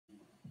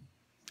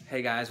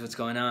Hey guys, what's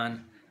going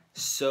on?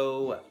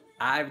 So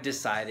I've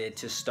decided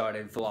to start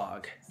a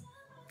vlog,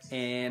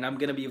 and I'm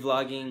gonna be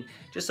vlogging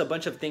just a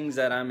bunch of things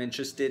that I'm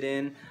interested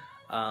in,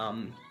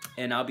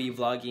 and I'll be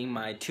vlogging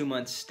my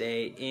 2-month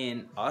stay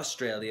in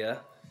Australia.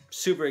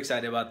 Super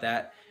excited about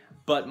that.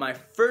 But my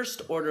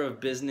first order of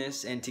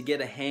business, and to get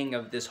a hang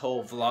of this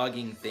whole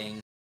vlogging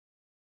thing,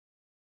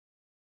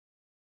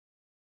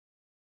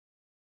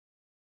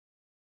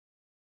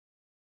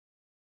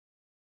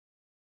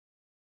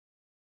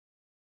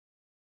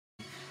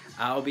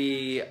 I'll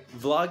be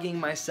vlogging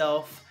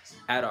myself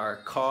at our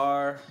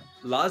CAR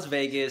Las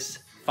Vegas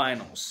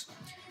finals.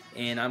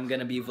 And I'm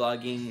gonna be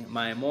vlogging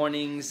my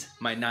mornings,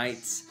 my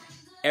nights,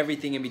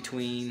 everything in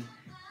between.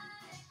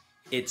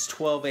 It's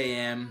 12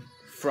 a.m.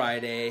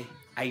 Friday.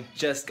 I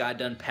just got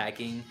done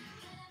packing.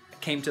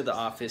 Came to the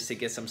office to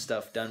get some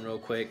stuff done real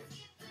quick.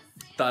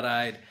 Thought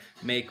I'd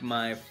make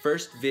my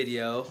first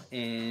video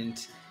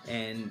and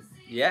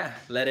yeah,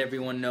 let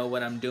everyone know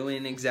what I'm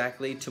doing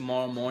exactly.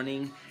 Tomorrow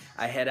morning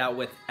I head out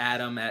with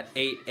Adam at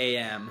 8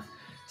 a.m.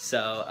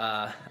 So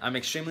I'm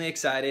extremely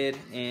excited,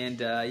 and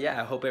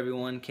yeah, I hope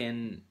everyone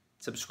can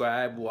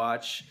subscribe,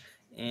 watch,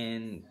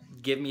 and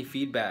give me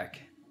feedback.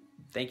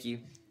 Thank you.